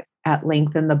discuss at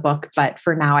length in the book. But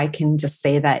for now, I can just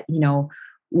say that,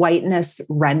 whiteness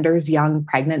renders young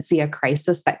pregnancy a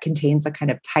crisis that contains a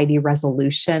kind of tidy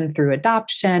resolution through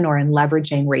adoption or in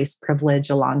leveraging race privilege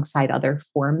alongside other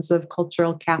forms of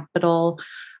cultural capital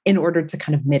in order to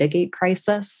kind of mitigate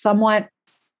crisis somewhat.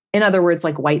 In other words,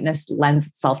 like whiteness lends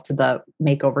itself to the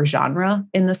makeover genre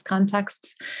in this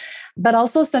context. But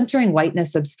also centering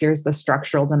whiteness obscures the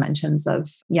structural dimensions of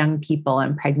young people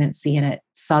and pregnancy, and it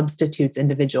substitutes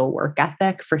individual work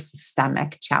ethic for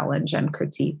systemic challenge and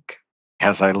critique.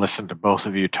 As I listen to both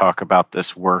of you talk about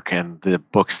this work and the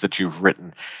books that you've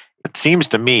written, it seems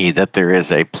to me that there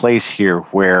is a place here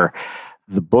where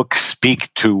the books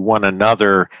speak to one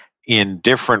another in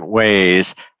different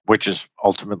ways, which is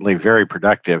ultimately very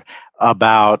productive,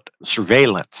 about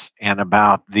surveillance and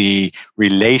about the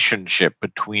relationship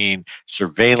between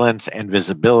surveillance and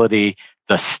visibility,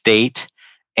 the state,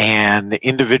 and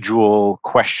individual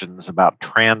questions about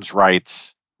trans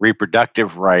rights,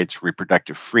 reproductive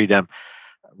freedom,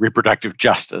 reproductive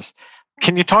justice.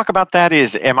 Can you talk about that?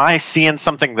 Am I seeing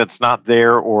something that's not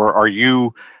there, or are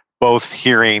you both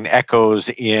hearing echoes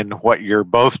in what you're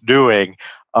both doing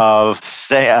of,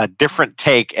 say, a different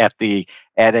take at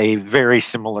a very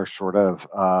similar sort of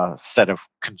set of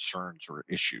concerns or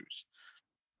issues?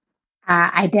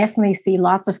 I definitely see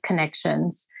lots of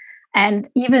connections. And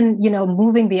even,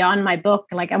 moving beyond my book,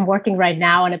 like I'm working right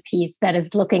now on a piece that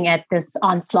is looking at this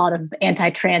onslaught of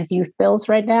anti-trans youth bills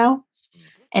right now.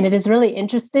 And it is really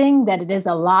interesting that it is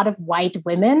a lot of white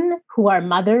women who are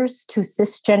mothers to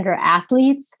cisgender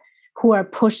athletes who are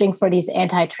pushing for these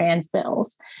anti-trans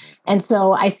bills. And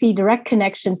so I see direct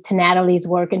connections to Natalie's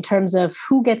work in terms of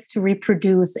who gets to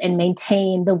reproduce and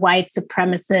maintain the white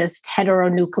supremacist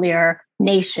heteronuclear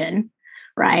nation,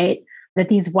 right? That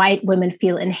these white women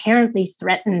feel inherently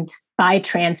threatened by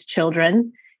trans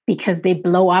children because they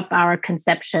blow up our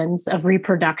conceptions of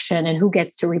reproduction and who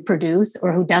gets to reproduce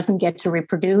or who doesn't get to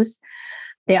reproduce.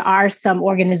 There are some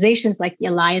organizations like the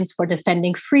Alliance for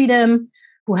Defending Freedom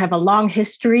who have a long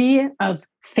history of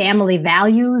family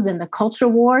values and the culture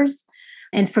wars.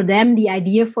 And for them, the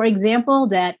idea, for example,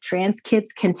 that trans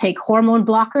kids can take hormone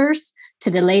blockers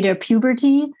to delay their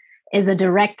puberty is a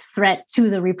direct threat to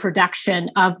the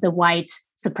reproduction of the white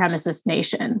supremacist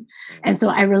nation. And so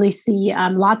I really see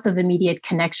lots of immediate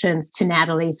connections to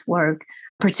Natalie's work,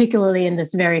 particularly in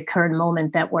this very current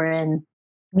moment that we're in.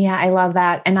 Yeah, I love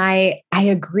that. And I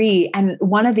agree. And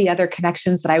one of the other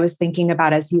connections that I was thinking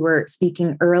about as you were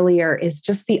speaking earlier is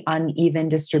just the uneven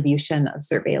distribution of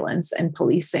surveillance and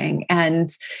policing. And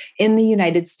in the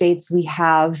United States, we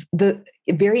have the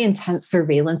very intense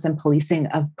surveillance and policing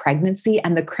of pregnancy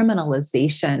and the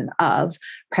criminalization of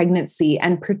pregnancy,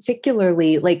 and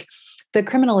particularly like the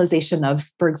criminalization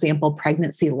of, for example,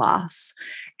 pregnancy loss.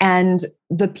 And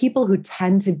the people who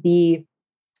tend to be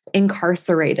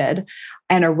incarcerated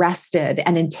and arrested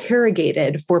and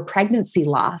interrogated for pregnancy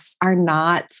loss are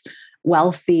not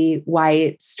wealthy,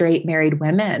 white, straight, married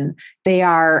women. They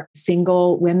are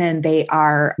single women. They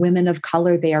are women of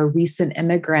color. They are recent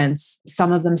immigrants.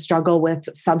 Some of them struggle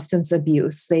with substance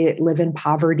abuse. They live in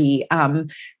poverty.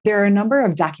 There are a number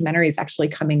of documentaries actually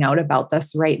coming out about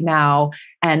this right now.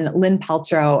 And Lynn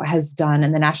Paltrow has done,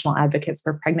 and the National Advocates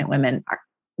for Pregnant Women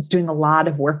is doing a lot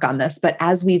of work on this. But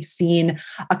as we've seen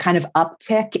a kind of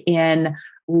uptick in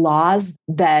laws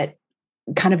that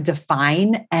kind of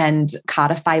define and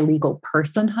codify legal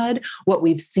personhood, what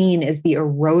we've seen is the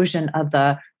erosion of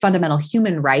the fundamental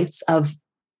human rights of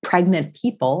pregnant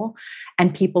people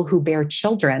and people who bear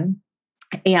children.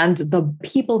 And the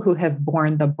people who have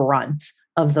borne the brunt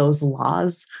of those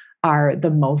laws are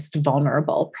the most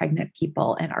vulnerable pregnant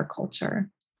people in our culture.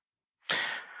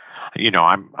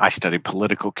 I study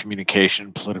political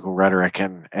communication, political rhetoric,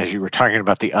 and as you were talking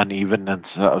about the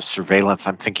unevenness of surveillance,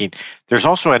 I'm thinking there's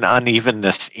also an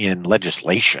unevenness in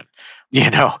legislation.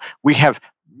 We have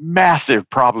massive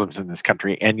problems in this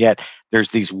country, and yet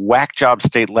there's these whack job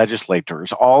state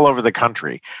legislators all over the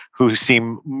country who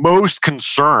seem most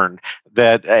concerned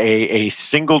that a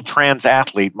single trans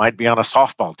athlete might be on a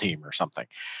softball team or something.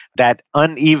 That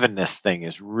unevenness thing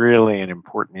is really an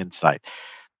important insight.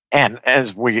 And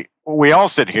as we all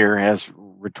sit here as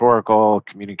rhetorical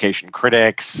communication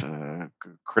critics,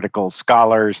 critical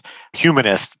scholars,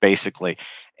 humanists, basically,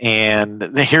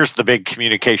 and here's the big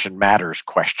communication matters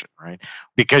question, right?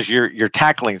 Because you're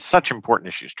tackling such important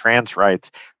issues: trans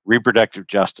rights, reproductive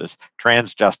justice,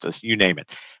 trans justice, you name it.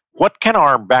 What can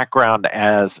our background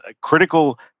as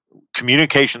critical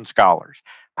communication scholars,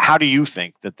 how do you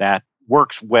think that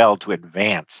works well to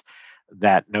advance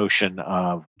that notion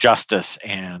of justice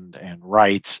and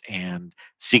rights and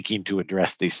seeking to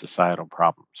address these societal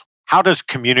problems? How does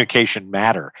communication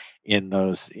matter in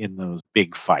those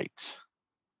big fights?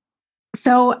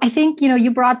 So I think,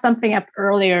 you brought something up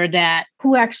earlier, that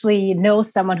who actually knows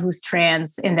someone who's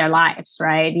trans in their lives,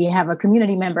 right? You have a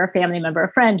community member, a family member, a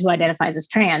friend who identifies as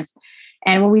trans.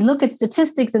 And when we look at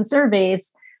statistics and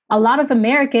surveys, a lot of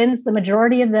Americans, the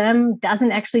majority of them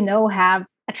doesn't actually have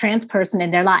a trans person in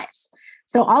their lives.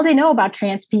 So all they know about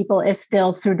trans people is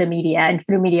still through the media and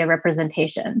through media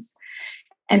representations.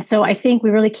 And so I think we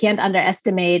really can't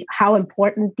underestimate how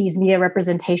important these media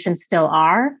representations still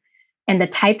are and the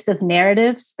types of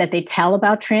narratives that they tell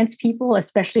about trans people,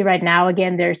 especially right now.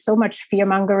 Again, there's so much fear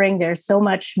mongering, there's so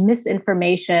much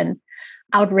misinformation,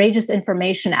 outrageous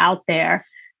information out there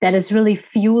that is really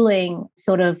fueling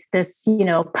sort of this,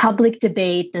 public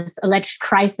debate, this alleged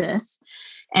crisis.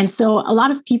 And so a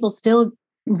lot of people still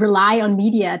rely on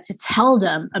media to tell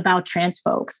them about trans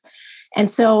folks. And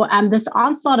so this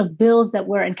onslaught of bills that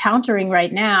we're encountering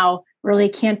right now really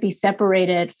can't be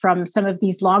separated from some of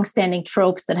these longstanding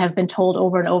tropes that have been told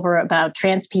over and over about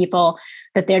trans people,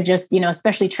 that they're just,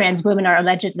 especially trans women are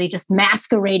allegedly just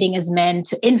masquerading as men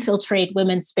to infiltrate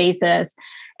women's spaces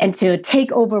and to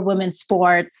take over women's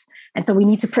sports. And so we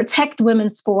need to protect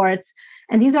women's sports.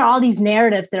 And these are all these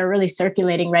narratives that are really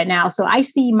circulating right now. So I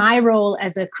see my role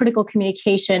as a critical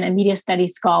communication and media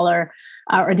studies scholar,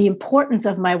 or the importance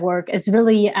of my work, is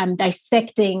really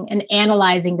dissecting and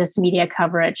analyzing this media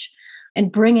coverage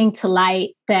and bringing to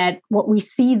light that what we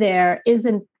see there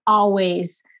isn't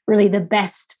always really the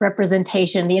best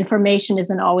representation. The information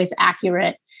isn't always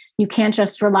accurate. You can't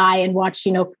just rely and watch,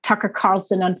 Tucker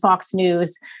Carlson on Fox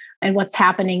News and what's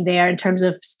happening there in terms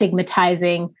of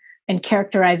stigmatizing and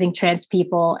characterizing trans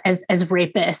people as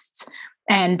rapists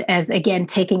and as, again,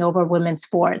 taking over women's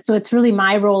sports. So it's really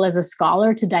my role as a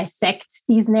scholar to dissect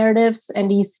these narratives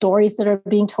and these stories that are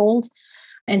being told,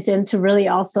 and to really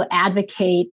also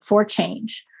advocate for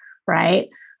change, right?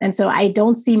 And so I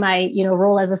don't see my,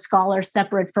 role as a scholar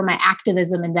separate from my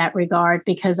activism in that regard,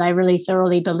 because I really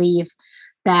thoroughly believe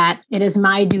that it is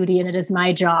my duty and it is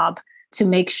my job to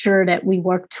make sure that we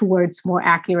work towards more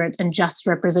accurate and just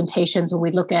representations when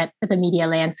we look at the media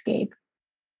landscape.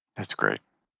 That's great.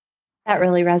 That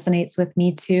really resonates with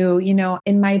me too.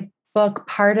 In my book,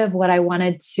 part of what I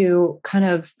wanted to kind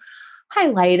of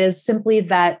highlight is simply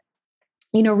that,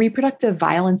 reproductive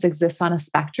violence exists on a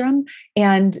spectrum,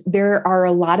 and there are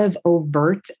a lot of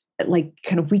overt,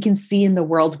 we can see in the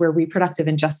world where reproductive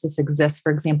injustice exists. For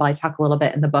example, I talk a little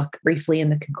bit in the book briefly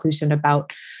in the conclusion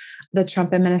about the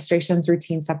Trump administration's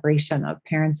routine separation of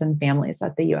parents and families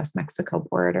at the US-Mexico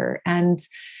border. And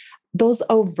those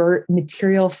overt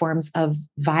material forms of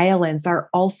violence are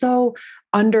also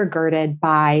undergirded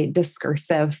by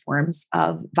discursive forms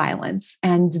of violence.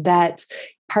 And that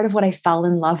part of what I fell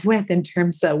in love with in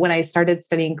terms of when I started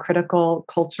studying critical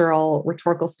cultural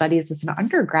rhetorical studies as an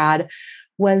undergrad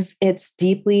was its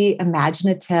deeply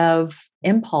imaginative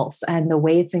impulse and the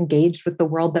way it's engaged with the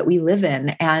world that we live in.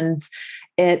 And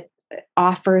it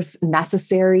offers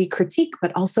necessary critique,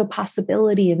 but also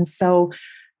possibility. And so,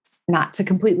 not to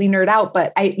completely nerd out,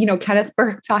 but Kenneth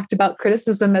Burke talked about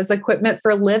criticism as equipment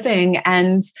for living.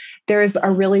 And there's a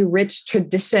really rich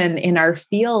tradition in our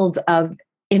field of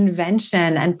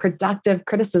invention and productive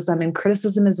criticism, and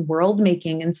criticism is world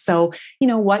making. And so,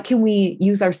 what can we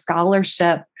use our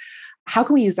scholarship? How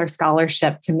can we use our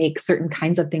scholarship to make certain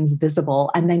kinds of things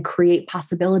visible and then create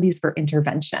possibilities for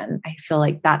intervention? I feel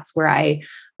like that's where I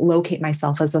locate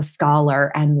myself as a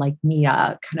scholar, and like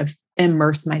Mia, kind of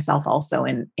immerse myself also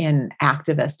in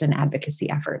activist and advocacy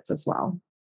efforts as well.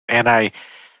 And I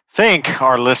think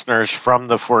our listeners from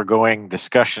the foregoing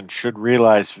discussion should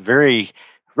realize very,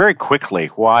 very quickly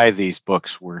why these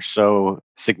books were so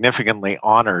significantly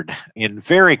honored in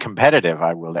very competitive,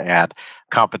 I will add,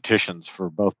 competitions for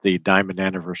both the Diamond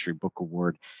Anniversary Book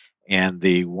Award and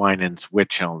the Winans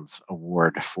Witch-Helms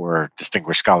Award for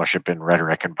Distinguished Scholarship in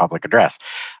Rhetoric and Public Address.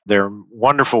 They're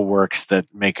wonderful works that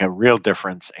make a real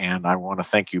difference, and I want to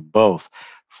thank you both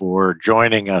for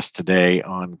joining us today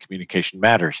on Communication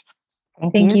Matters.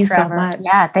 Thank you so Trevor. much.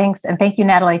 Yeah, thanks. And thank you,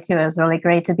 Natalie, too. It was really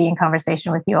great to be in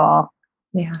conversation with you all.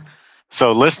 Yeah.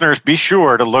 So listeners, be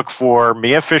sure to look for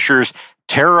Mia Fisher's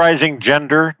Terrorizing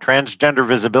Gender, Transgender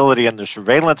Visibility, and the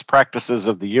Surveillance Practices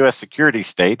of the U.S. Security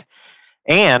State,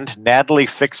 and Natalie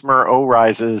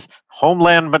Fixmer-Orise's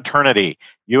Homeland Maternity,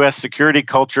 U.S. Security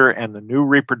Culture and the New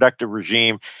Reproductive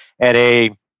Regime at a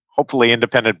hopefully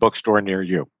independent bookstore near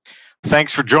you.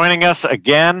 Thanks for joining us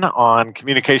again on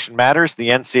Communication Matters, the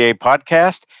NCA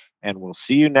podcast, and we'll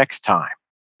see you next time.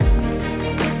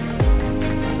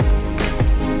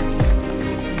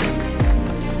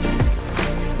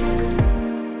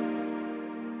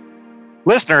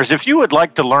 Listeners, if you would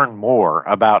like to learn more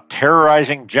about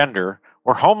Terrorizing Gender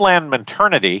or Homeland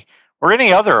Maternity or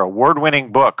any other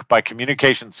award-winning book by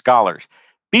communication scholars,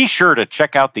 be sure to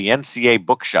check out the NCA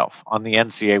bookshelf on the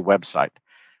NCA website.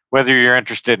 Whether you're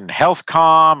interested in health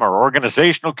comm or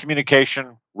organizational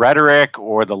communication, rhetoric,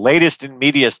 or the latest in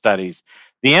media studies,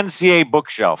 the NCA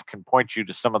Bookshelf can point you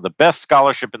to some of the best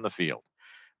scholarship in the field.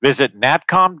 Visit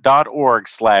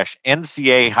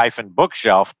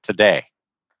natcom.org/NCA-bookshelf today.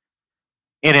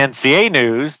 In NCA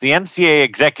news, the NCA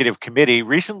Executive Committee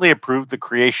recently approved the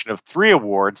creation of 3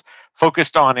 awards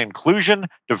focused on inclusion,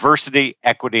 diversity,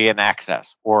 equity, and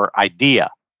access, or IDEA.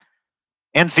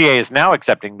 NCA is now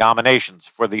accepting nominations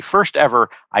for the first ever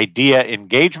IDEA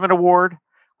Engagement Award,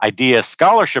 IDEA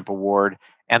Scholarship Award,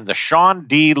 and the Sean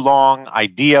D. Long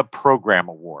IDEA Program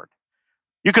Award.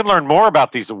 You can learn more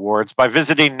about these awards by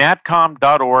visiting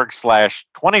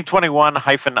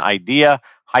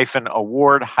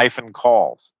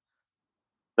natcom.org/2021-IDEA-award-calls.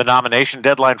 The nomination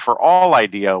deadline for all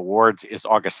IDEA awards is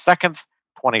August 2nd,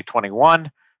 2021.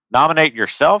 Nominate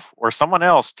yourself or someone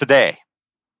else today.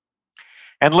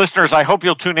 And listeners, I hope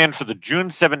you'll tune in for the June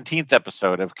 17th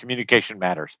episode of Communication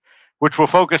Matters, which will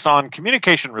focus on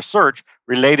communication research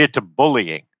related to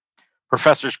bullying.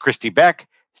 Professors Christy Beck,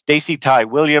 Stacey Ty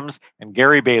Williams, and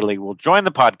Gary Bailey will join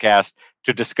the podcast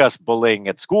to discuss bullying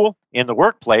at school, in the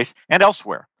workplace, and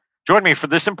elsewhere. Join me for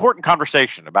this important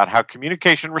conversation about how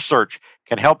communication research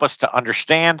can help us to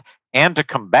understand and to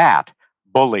combat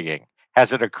bullying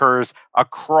as it occurs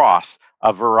across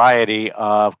a variety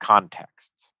of contexts.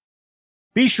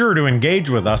 Be sure to engage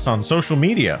with us on social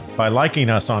media by liking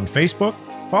us on Facebook,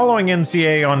 following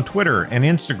NCA on Twitter and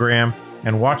Instagram,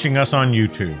 and watching us on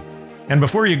YouTube. And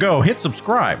before you go, hit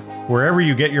subscribe wherever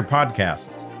you get your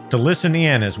podcasts to listen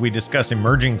in as we discuss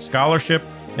emerging scholarship,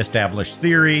 established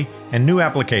theory, and new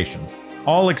applications,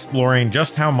 all exploring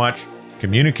just how much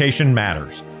communication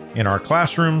matters in our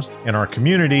classrooms, in our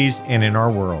communities, and in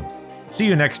our world. See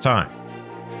you next time.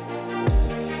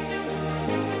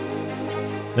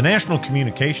 The National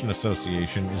Communication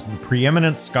Association is the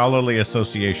preeminent scholarly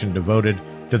association devoted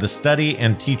to the study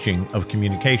and teaching of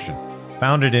communication.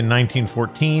 Founded in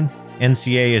 1914,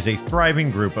 NCA is a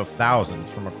thriving group of thousands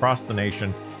from across the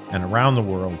nation and around the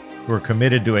world who are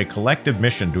committed to a collective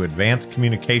mission to advance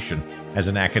communication as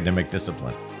an academic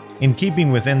discipline. In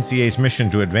keeping with NCA's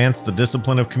mission to advance the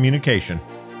discipline of communication,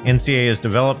 NCA has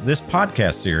developed this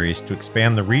podcast series to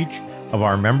expand the reach of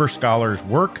our member scholars'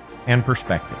 work and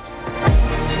perspectives.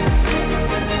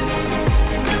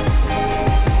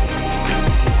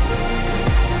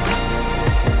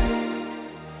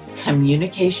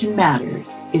 Communication Matters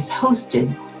is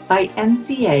hosted by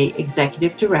NCA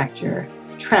Executive Director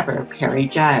Trevor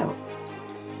Perry-Giles.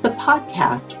 The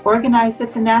podcast, organized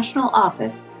at the National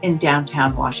Office in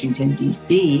downtown Washington,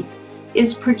 D.C.,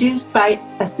 is produced by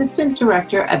Assistant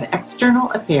Director of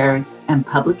External Affairs and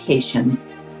Publications,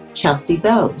 Chelsea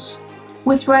Bowes,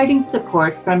 with writing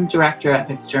support from Director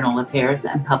of External Affairs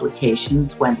and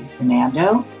Publications, Wendy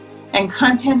Fernando, and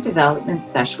Content Development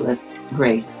Specialist,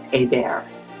 Grace Hebert.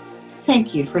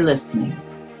 Thank you for listening.